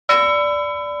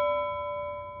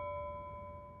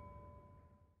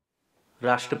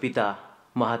રાષ્ટ્રપિતા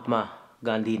મહાત્મા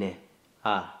ગાંધીને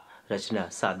આ રચના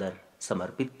સાદર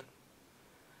સમર્પિત.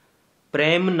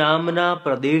 પ્રેમ નામના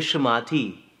પ્રદેશમાંથી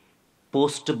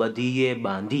પોસ્ટ બધીએ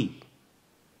બાંધી,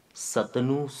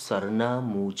 સતનું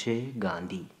સરનામું છે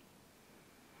ગાંધી.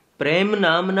 પ્રેમ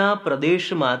નામના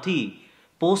પ્રદેશમાંથી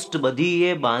પોસ્ટ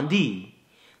બધીએ બાંધી,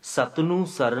 સતનું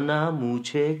સરનામું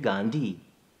છે ગાંધી.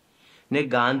 ને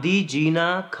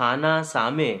ગાંધીજીના ખાના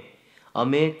સામે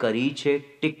અમે કરી છે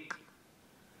ટીક.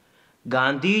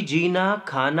 ગાંધીજીના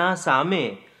ખાના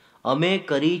સામે અમે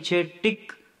કરી છે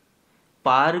ટીક.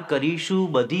 પાર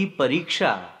કરીશું બધી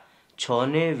પરીક્ષા,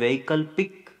 છોને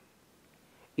વૈકલ્પિક.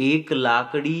 એક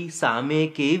લાકડી સામે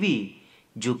કેવી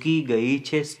ઝૂકી ગઈ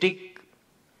છે સ્ટીક.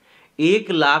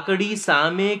 એક લાકડી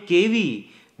સામે કેવી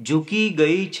ઝૂકી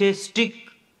ગઈ છે સ્ટીક.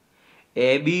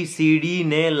 ABCD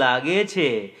ને લાગે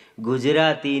છે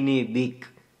ગુજરાતીની બીક.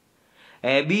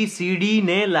 ABCD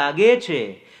ને લાગે છે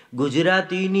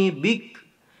ગુજરાતીની બીક.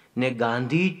 ને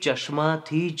ગાંધી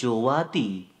ચશ્માથી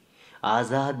જોવાતી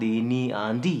આઝાદીની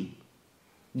આંધી.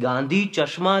 ગાંધી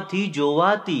ચશ્માથી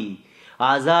જોવાતી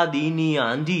આઝાદીની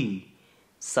આંધી.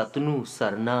 સતનું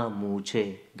સરનામું છે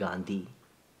ગાંધી.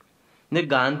 ને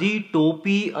ગાંધી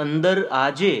ટોપી અંદર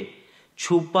આજે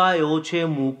છુપાયો છે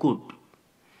મુકુટ.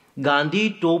 ગાંધી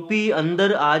ટોપી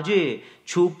અંદર આજે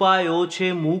છુપાયો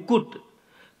છે મુકુટ.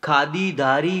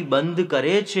 ખાદીધારી બંધ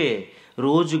કરે છે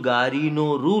રોજગારીનો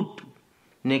રૂટ.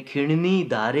 ને ખીણની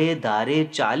ધારે ધારે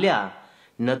ચાલ્યા,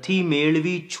 નથી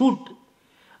મેળવી છૂટ.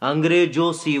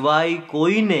 અંગ્રેજો સિવાય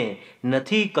કોઈને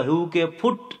નથી કહ્યું કે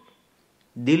ફૂટ.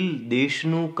 દિલ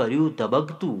દેશનું કર્યું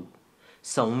ધબકતું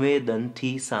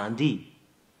સંવેદનથી સાંધી.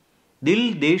 દિલ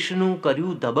દેશનું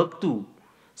કર્યું ધબકતું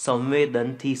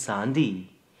સંવેદનથી સાંધી.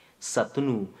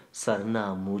 સતનું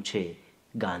સરનામું છે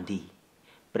ગાંધી.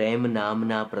 પ્રેમ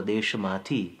નામના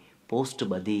પ્રદેશમાંથી પોસ્ટ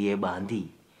બધીએ બાંધી,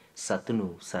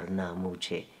 સતનું સરનામું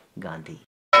છે ગાંધી.